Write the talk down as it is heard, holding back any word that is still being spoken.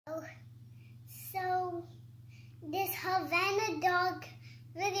this Havana dog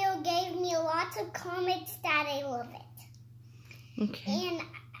video gave me lots of comments that I love it. Okay. And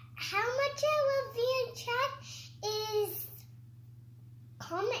how much I love V in chat is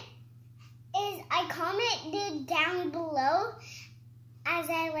I commented down below as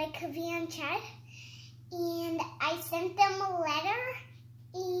I like V in chat, and I sent them a letter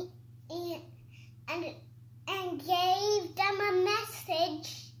and gave them a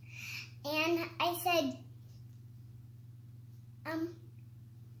message, and I said,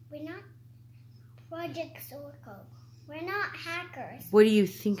 we're not Project Zorgo. We're not hackers. What do you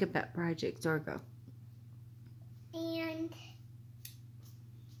think about Project Zorgo? And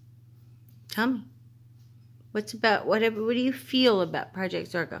tell me. What do you feel about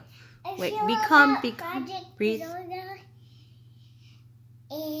Project Zorgo? Wait, be calm, breathe. Zorgo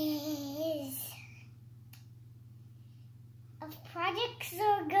is Project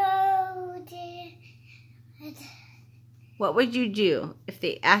Zorgo. What would you do if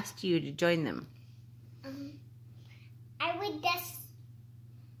they asked you to join them? I would just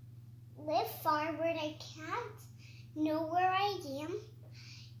live far where I can't know where I am,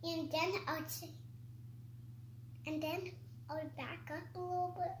 and then I would say, and then I would back up a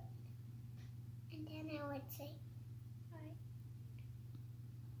little bit, and then I would say, all right,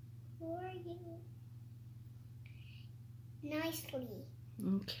 who are you? Nicely.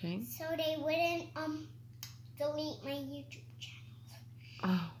 Okay. So they wouldn't delete my YouTube channel.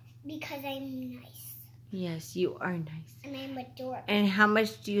 Oh. Because I'm nice. Yes, you are nice. And I'm adorable. And how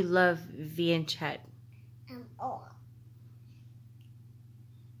much do you love V in chat? Oh.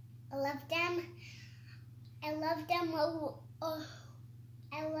 I love them. I love them.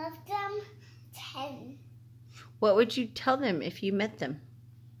 I love them 10. What would you tell them if you met them?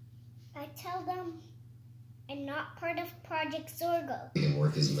 I tell them I'm not part of Project Zorgo.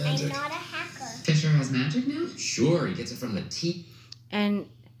 Work is magic. I'm not a hacker. Fisher has magic now? Sure, he gets it from the tea. And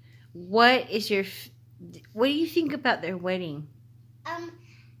what do you think about their wedding?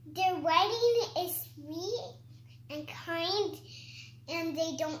 Their wedding is sweet and kind, and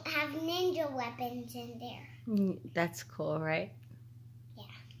they don't have ninja weapons in there. That's cool, right? Yeah.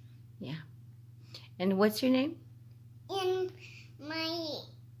 Yeah. And what's your name? And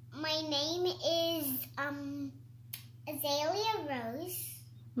my name is Azalia Rose.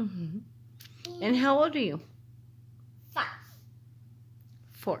 Mm-hmm. And how old are you? 5.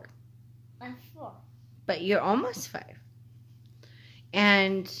 4. I'm 4. But you're almost 5.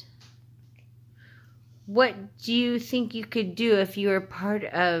 And what do you think you could do if you were part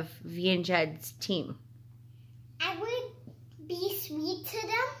of V and Jed's team? I would be sweet to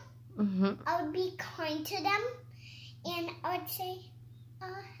them. Mm-hmm. I would be kind to them. And I would say,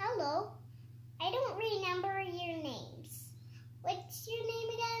 hello. I don't remember your names. What's your name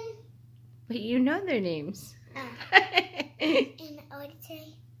again? But you know their names. And I would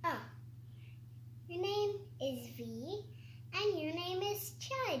say, your name is V, and your name is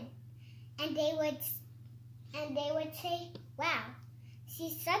Chud. And they would say, wow,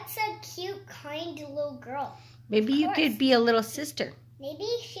 she's such a cute, kind little girl. Maybe you could be a little sister. Maybe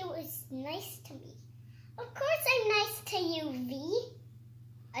she was nice to me. Of course I'm nice to you, V.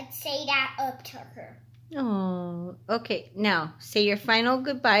 I'd say that up to her. Oh, okay. Now, say your final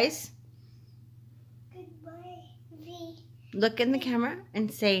goodbyes. Goodbye, V. Look in the camera and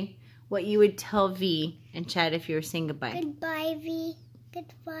say what you would tell V and Chad if you were saying goodbye. Goodbye, V.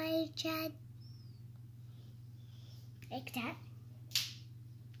 Goodbye, Chad. Like that.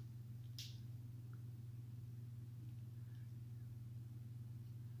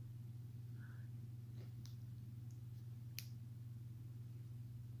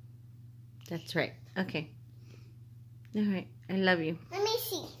 That's right. Okay. All right. I love you.